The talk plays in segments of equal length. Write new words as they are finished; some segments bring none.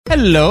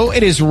Hello,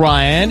 it is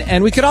Ryan,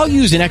 and we could all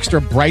use an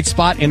extra bright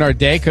spot in our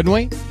day, couldn't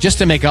we? Just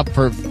to make up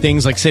for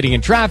things like sitting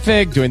in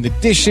traffic, doing the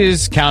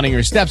dishes, counting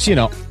your steps, you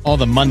know, all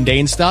the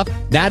mundane stuff.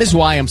 That is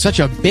why I'm such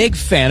a big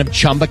fan of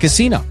Chumba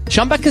Casino.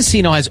 Chumba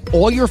Casino has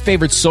all your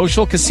favorite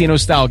social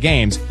casino-style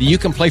games that you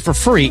can play for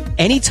free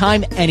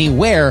anytime,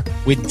 anywhere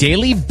with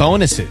daily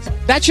bonuses.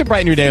 That should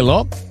brighten your day a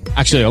little.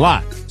 Actually, a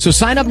lot. So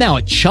sign up now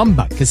at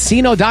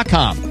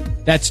ChumbaCasino.com.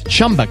 That's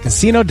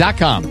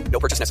ChumbaCasino.com. No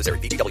purchase necessary.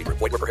 VGW Group.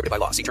 Void where prohibited by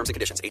law. See terms and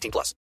conditions. 18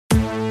 plus.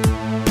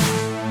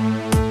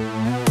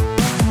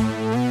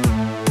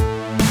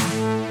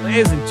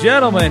 Ladies and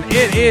gentlemen,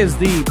 it is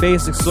the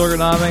Basic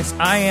Sorganomics.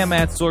 I am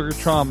at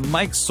Sorgatron,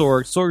 Mike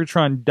Sorg,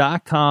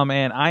 Sorgatron.com,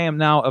 and I am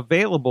now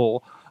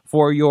available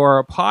for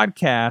your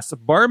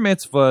podcast, bar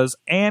mitzvahs,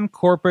 and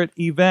corporate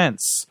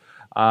events.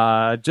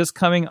 Just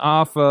coming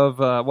off of,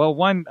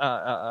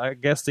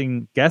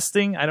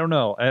 guesting, I don't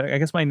know. I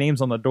guess my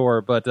name's on the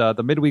door, but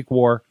the Midweek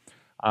War,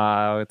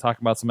 talking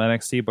about some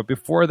NXT. But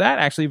before that,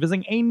 actually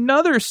visiting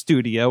another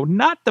studio,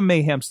 not the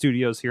Mayhem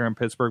Studios here in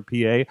Pittsburgh,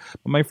 PA,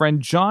 but my friend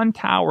John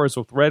Towers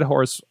with Red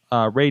Horse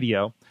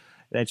Radio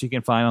that you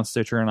can find on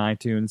Stitcher and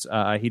iTunes.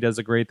 He does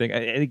a great thing.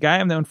 A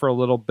guy I've known for a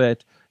little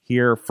bit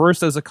here,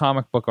 first as a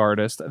comic book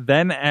artist,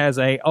 then as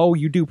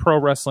you do pro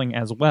wrestling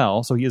as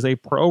well. So he is a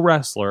pro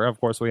wrestler. Of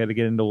course, we had to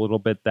get into a little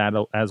bit that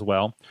as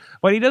well.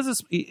 But he does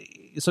this.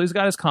 So he's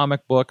got his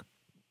comic book.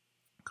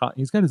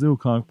 He's got his own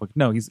comic book.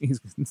 No, he's a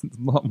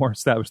lot more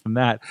established than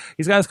that.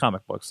 He's got his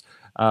comic books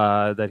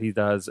that he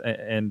does,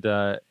 and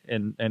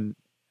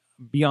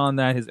beyond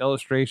that, his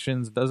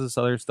illustrations, does this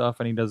other stuff,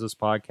 and he does this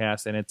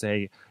podcast, and it's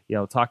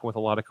talking with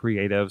a lot of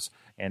creatives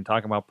and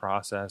talking about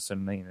process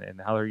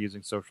and how they're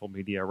using social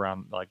media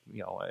around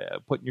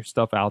putting your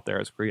stuff out there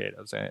as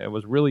creatives. And it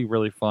was really,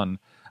 really fun.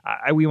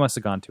 We must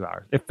have gone 2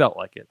 hours. It felt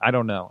like it. I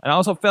don't know. And I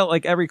also felt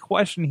like every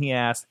question he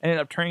asked ended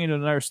up turning into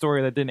another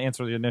story that didn't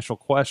answer the initial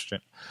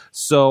question.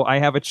 So I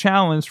have a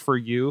challenge for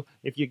you.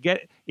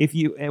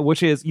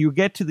 Which is you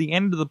get to the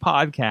end of the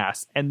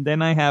podcast, and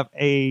then I have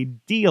a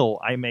deal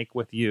I make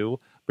with you,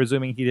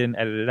 presuming he didn't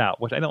edit it out,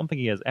 which I don't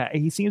think he has.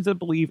 He seems to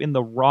believe in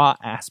the raw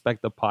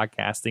aspect of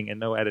podcasting and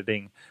no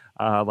editing,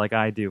 like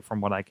I do, from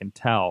what I can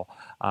tell.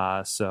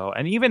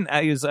 And even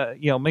every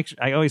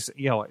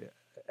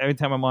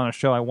time I'm on a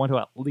show, I want to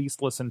at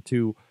least listen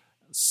to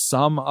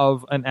some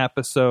of an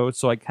episode,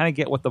 so I kind of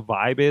get what the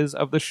vibe is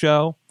of the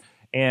show.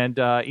 And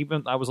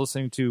even I was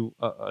listening to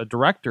a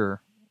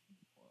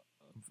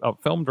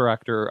film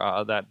director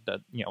that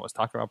was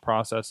talking about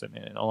process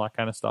and all that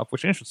kind of stuff,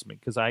 which interests me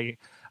because I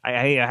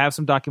have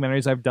some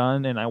documentaries I've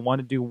done, and I want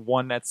to do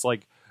one that's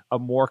like a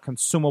more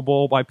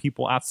consumable by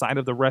people outside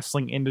of the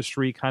wrestling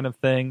industry kind of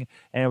thing.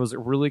 And it was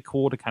really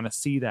cool to kind of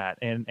see that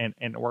and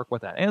work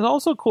with that. And it's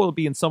also cool to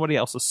be in somebody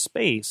else's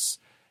space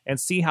and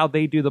see how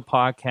they do the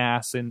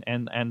podcast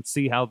and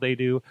see how they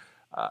do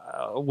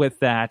with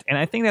that. And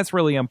I think that's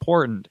really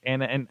important.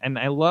 And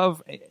I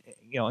love,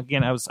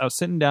 again, I was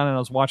sitting down and I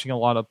was watching a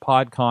lot of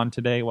PodCon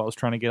today while I was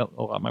trying to get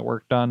a lot of my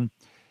work done.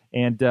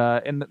 And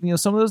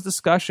some of those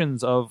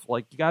discussions of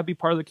like, you gotta be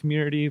part of the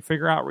community,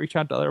 reach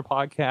out to other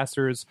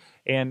podcasters,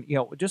 and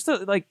just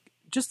a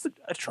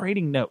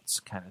trading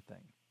notes kind of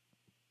thing,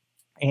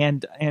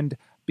 and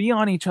be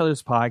on each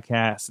other's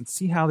podcasts and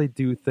see how they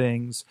do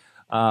things.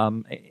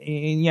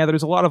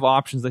 There's a lot of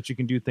options that you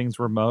can do things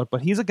remote,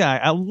 but he's a guy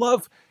I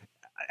love.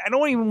 I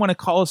don't even want to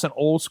call this an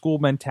old school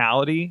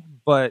mentality,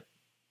 but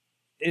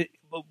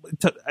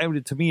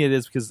to me it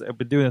is, because I've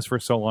been doing this for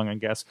so long, I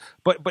guess.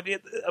 But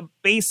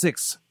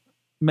basics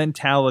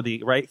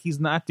mentality, right? He's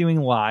not doing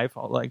live.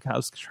 Like I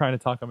was trying to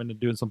talk him into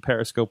doing some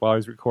Periscope while I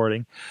was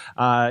recording.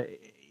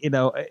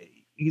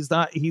 He's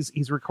not.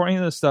 He's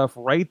recording this stuff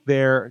right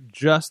there,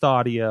 just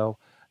audio.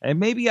 And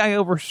maybe I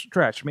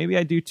overstretch. Maybe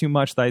I do too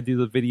much that I do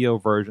the video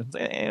versions.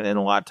 And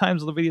a lot of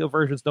times the video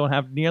versions don't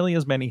have nearly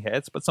as many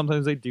hits, but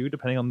sometimes they do,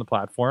 depending on the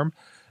platform.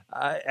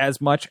 As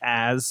much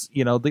as,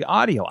 the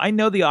audio. I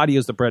know the audio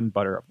is the bread and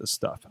butter of this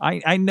stuff.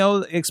 I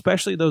know,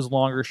 especially those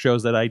longer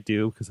shows that I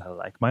do, because I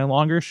like my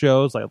longer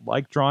shows. I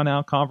like drawn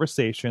out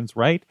conversations,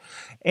 right?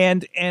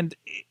 And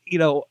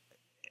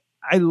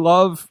I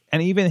love,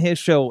 and even his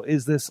show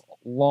is this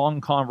long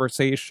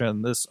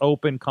conversation, this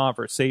open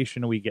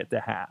conversation we get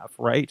to have,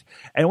 right?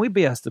 And we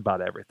BS'd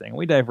about everything.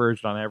 We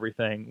diverged on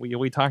everything.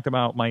 We talked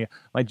about my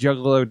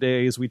Juggalo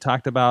days. We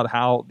talked about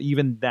how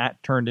even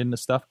that turned into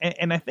stuff.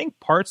 And I think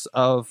parts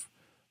of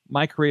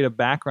my creative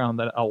background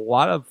that a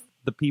lot of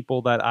the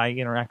people that I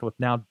interact with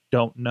now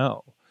don't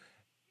know.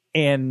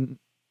 And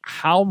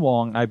how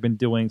long I've been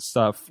doing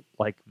stuff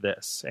like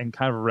this and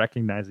kind of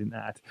recognizing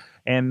that.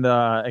 And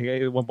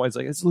at one point, it's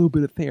like, it's a little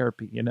bit of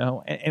therapy,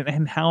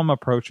 and how I'm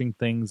approaching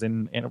things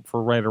and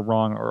for right or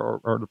wrong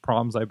or the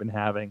problems I've been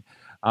having.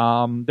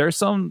 There's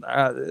some,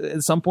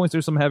 at some points,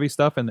 there's some heavy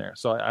stuff in there.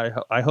 So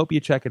I hope you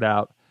check it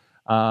out.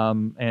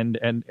 And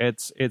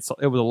it was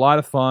a lot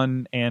of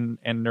fun, and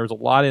there's a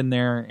lot in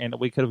there, and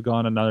we could have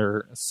gone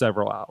another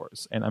several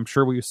hours, and I'm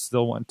sure we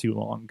still went too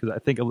long,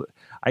 because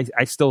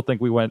I still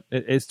think we went,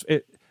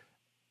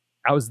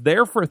 I was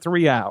there for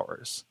 3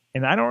 hours,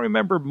 And I don't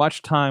remember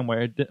much time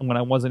when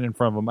I wasn't in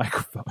front of a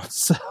microphone.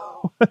 So,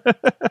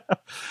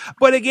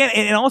 but again,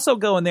 and also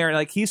going there,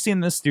 like he's seen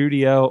the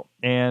studio,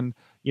 and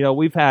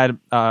we've had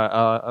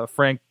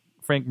Frank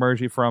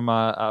Murgy from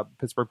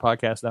Pittsburgh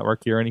Podcast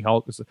Network here, and he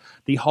holds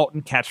the Halt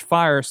and Catch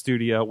Fire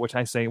studio, which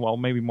I say, well,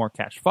 maybe more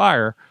Catch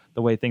Fire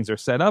the way things are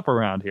set up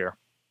around here.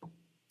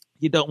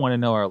 You don't want to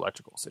know our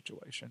electrical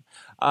situation,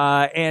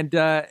 and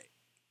this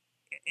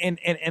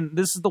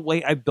is the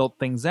way I built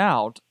things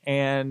out,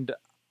 and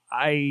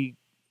I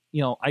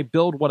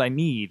build what I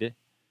need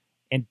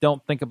and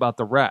don't think about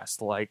the rest.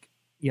 Like,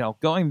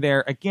 going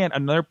there again,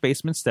 another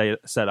basement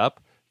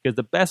setup, because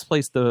the best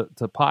place to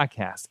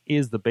podcast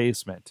is the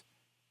basement.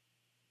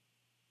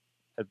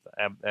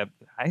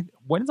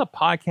 When is a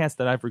podcast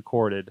that I've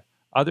recorded,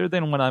 other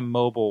than when I'm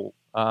mobile,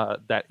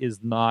 that is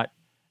not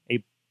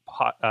a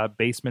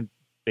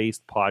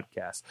basement-based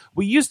podcast?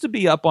 We used to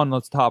be up on the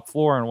top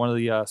floor in one of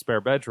the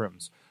spare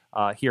bedrooms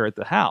here at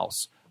the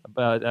house.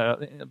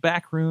 But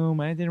back room,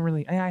 I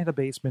had a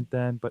basement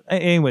then. But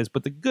anyways,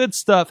 but the good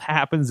stuff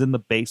happens in the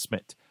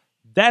basement.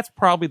 That's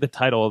probably the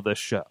title of this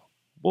show.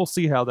 We'll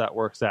see how that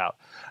works out.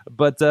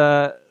 But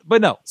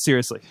no,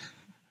 seriously.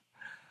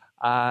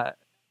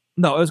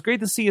 No, it was great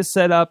to see his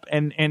setup,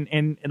 and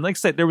like I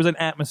said, there was an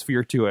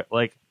atmosphere to it.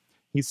 Like,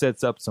 he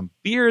sets up some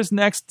beers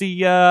next to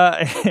you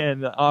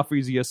and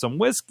offers you some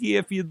whiskey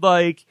if you'd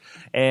like.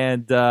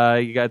 And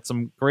you got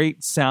some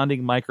great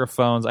sounding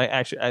microphones.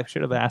 I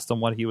should have asked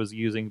him what he was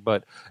using,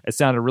 but it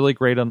sounded really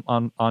great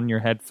on your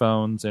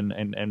headphones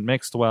and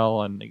mixed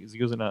well. And he's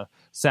using a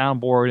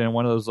soundboard and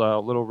one of those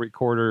little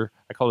recorder.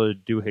 I call it a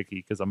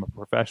doohickey because I'm a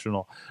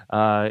professional,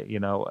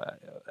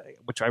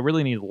 which I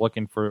really need to look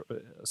in for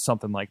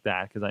something like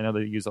that, because I know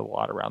they use it a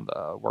lot around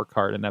the Work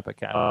Hard and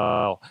Epic.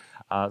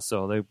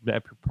 So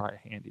that'd be probably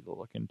handy to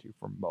look into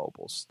for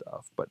mobile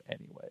stuff. But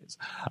anyways,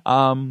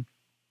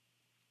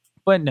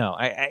 but no,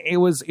 it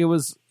was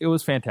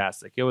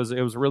fantastic. It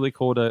was really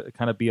cool to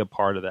kind of be a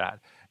part of that,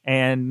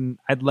 and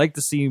I'd like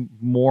to see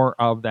more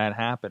of that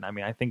happen. I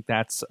mean, I think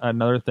that's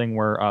another thing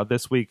where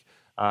this week,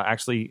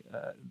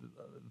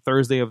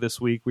 Thursday of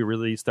this week, we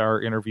released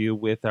our interview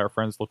with our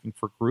friends Looking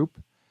for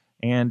Group,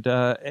 and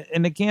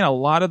again, a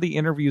lot of the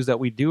interviews that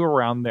we do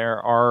around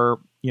there are,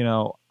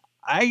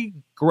 I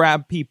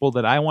grab people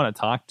that I want to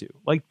talk to,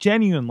 like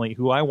genuinely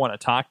who I want to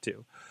talk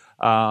to.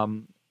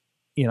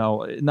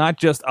 Not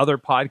just other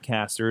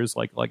podcasters,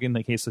 like in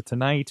the case of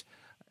tonight,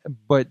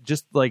 but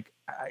just like,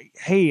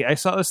 hey, I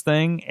saw this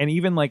thing, and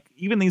even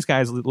these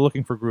guys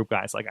Looking for Group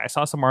guys, like I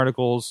saw some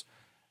articles,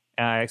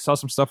 I saw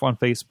some stuff on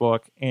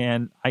Facebook,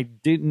 and I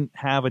didn't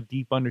have a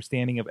deep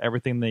understanding of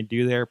everything they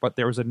do there, but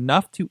there was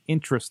enough to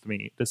interest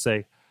me to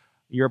say,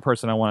 you're a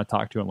person I want to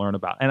talk to and learn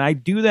about. And I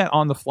do that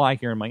on the fly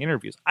here in my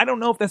interviews. I don't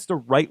know if that's the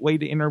right way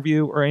to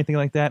interview or anything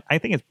like that. I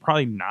think it's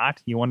probably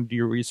not. You want to do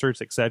your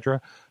research,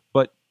 etc.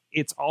 But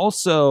it's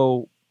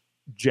also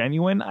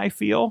genuine, I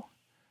feel.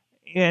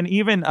 And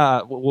even,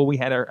 we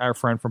had our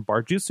friend from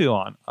Bar Jutsu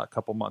on a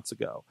couple months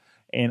ago.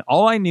 And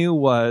all I knew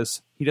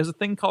was he does a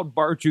thing called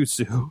Bar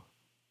Jutsu.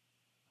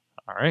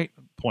 All right,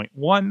 point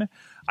one.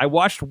 I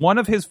watched one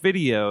of his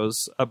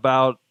videos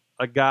about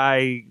a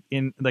guy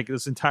in like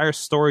this entire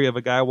story of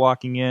a guy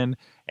walking in,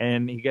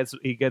 and he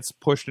gets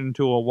pushed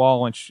into a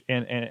wall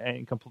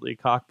and completely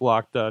cock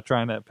blocked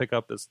trying to pick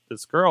up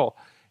this girl,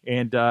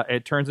 and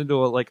it turns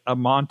into a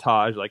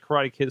montage, like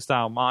Karate Kid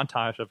style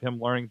montage of him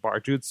learning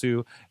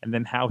Barjutsu and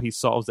then how he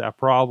solves that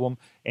problem,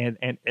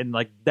 and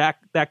like that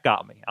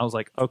got me. I was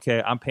like,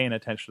 okay, I'm paying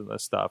attention to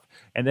this stuff.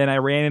 And then I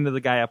ran into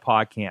the guy at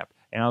PodCamp,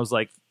 and I was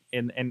like,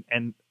 and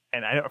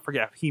I don't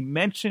forget if he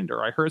mentioned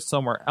or I heard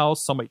somewhere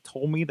else, somebody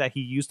told me that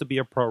he used to be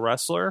a pro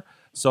wrestler.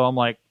 So I'm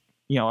like,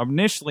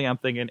 initially I'm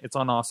thinking it's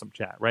on Awesome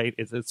Chat, right?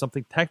 It's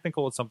something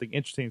technical, it's something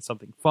interesting, it's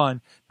something fun.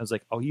 I was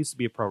like, oh, he used to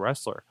be a pro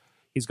wrestler.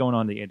 He's going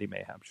on the Indie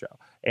Mayhem show.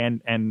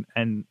 And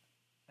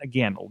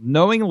again,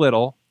 knowing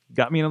little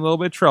got me in a little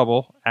bit of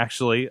trouble,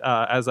 actually,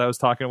 as I was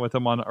talking with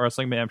him on a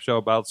Wrestling Mayhem show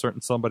about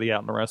somebody out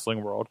in the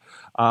wrestling world.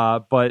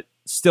 But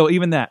still,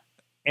 even that,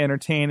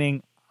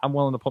 entertaining. I'm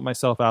willing to put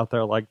myself out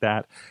there like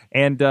that.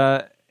 And,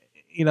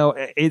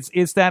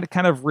 it's that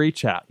kind of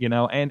reach out,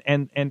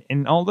 and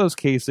in all those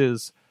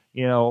cases,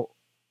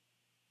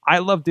 I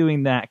love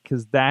doing that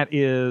because that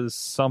is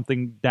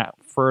something that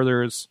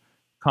furthers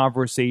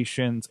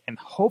conversations and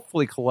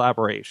hopefully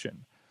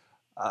collaboration.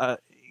 It's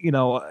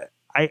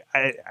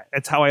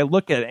how I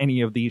look at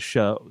any of these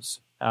shows,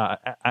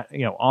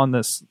 on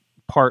this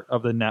part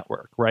of the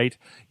network, right?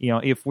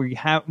 If we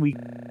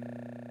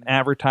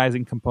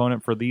advertising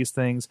component for these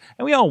things,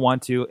 and we all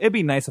want to, it'd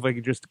be nice if I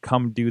could just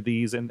come do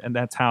these, and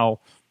that's how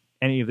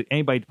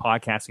anybody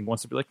podcasting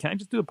wants to be like, can I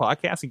just do a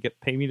podcast and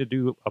pay me to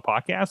do a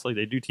podcast like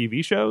they do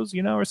TV shows,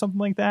 or something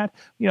like that?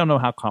 You don't know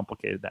how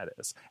complicated that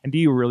is. And do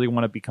you really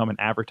want to become an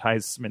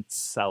advertisement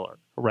seller,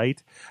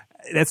 right?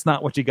 That's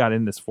not what you got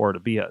in this for, to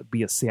be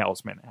a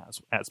salesman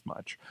as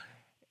much.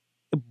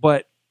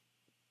 But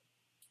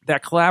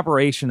that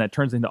collaboration that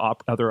turns into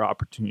other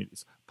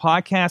opportunities.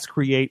 Podcasts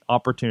create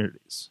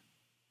opportunities.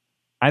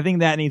 I think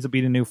that needs to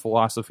be the new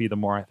philosophy the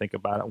more I think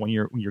about it when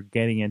you're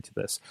getting into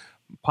this.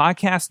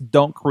 Podcasts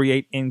don't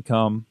create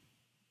income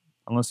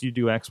unless you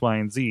do X, Y,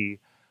 and Z.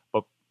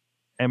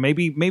 And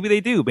maybe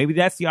they do. Maybe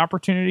that's the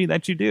opportunity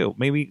that you do.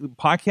 Maybe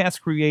podcasts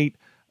create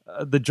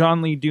the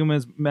John Lee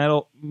Dumas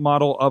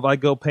model of I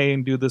go pay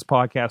and do this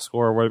podcast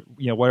or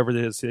whatever it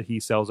is that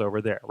he sells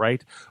over there,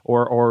 right?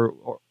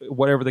 Or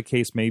whatever the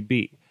case may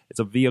be. It's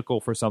a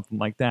vehicle for something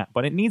like that.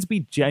 But it needs to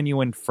be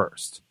genuine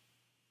first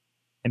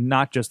and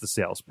not just a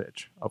sales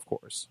pitch, of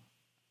course.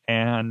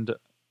 And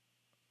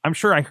I'm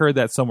sure I heard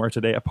that somewhere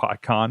today at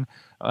PodCon,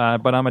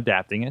 but I'm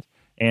adapting it.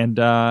 And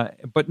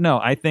but no,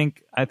 I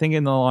think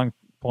in the long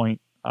point,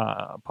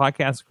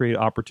 podcasts create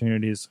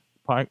opportunities.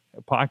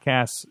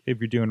 Podcasts, if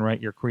you're doing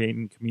right, you're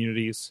creating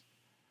communities,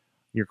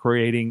 you're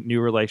creating new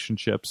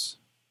relationships.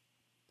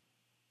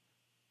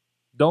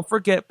 Don't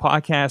forget,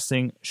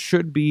 podcasting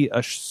should be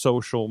a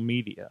social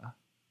media,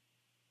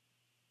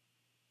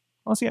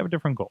 unless you have a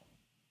different goal.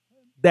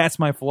 That's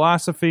my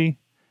philosophy.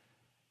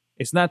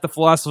 It's not the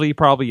philosophy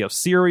probably of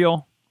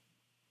Serial,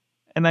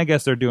 and I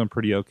guess they're doing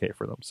pretty okay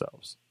for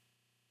themselves.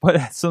 But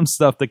that's some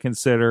stuff to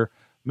consider.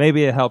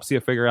 Maybe it helps you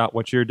figure out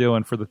what you're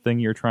doing for the thing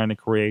you're trying to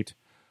create.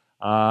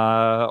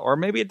 Or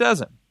maybe it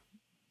doesn't.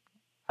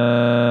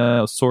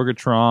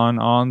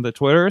 Sorgatron on the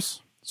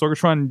Twitters.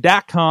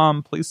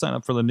 Sorgatron.com. Please sign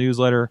up for the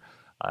newsletter.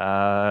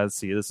 Let's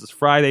see. This is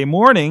Friday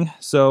morning.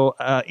 So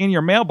in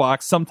your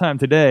mailbox sometime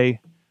today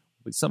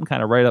will be some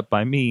kind of write-up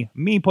by me.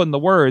 Me putting the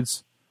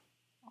words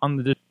on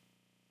the...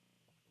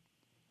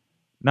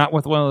 Not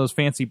with one of those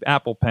fancy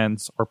Apple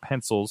pens or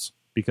pencils,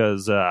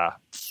 because...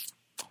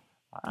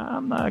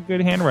 I'm not a good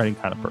handwriting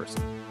kind of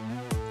person.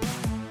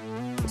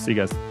 We'll see you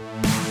guys.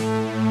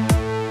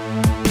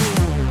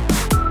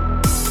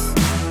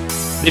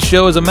 This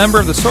show is a member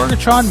of the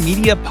Sorgatron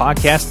Media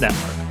Podcast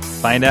Network.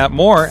 Find out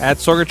more at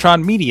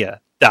sorgatronmedia.com.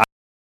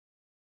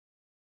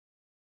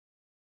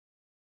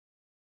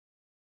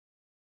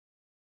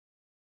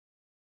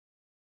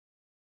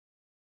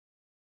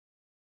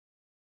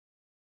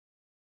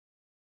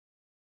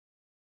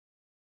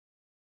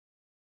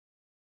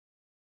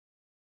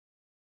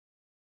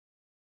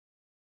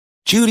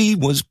 Judy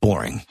was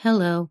boring.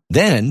 Hello.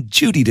 Then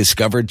Judy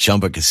discovered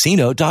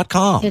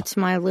ChumbaCasino.com. It's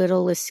my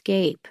little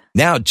escape.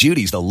 Now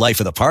Judy's the life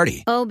of the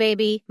party. Oh,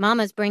 baby,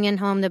 mama's bringing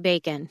home the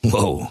bacon.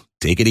 Whoa,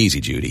 take it easy,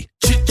 Judy.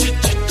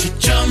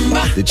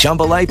 The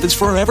Chumba life is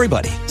for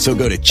everybody. So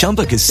go to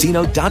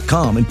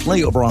ChumbaCasino.com and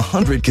play over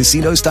 100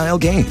 casino-style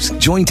games.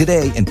 Join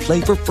today and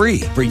play for free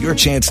for your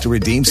chance to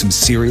redeem some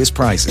serious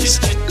prizes.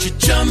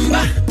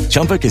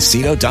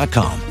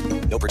 ChumbaCasino.com.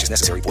 No purchase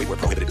necessary. Void where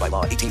prohibited by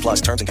law. 18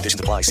 plus terms and conditions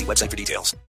apply. See website for details.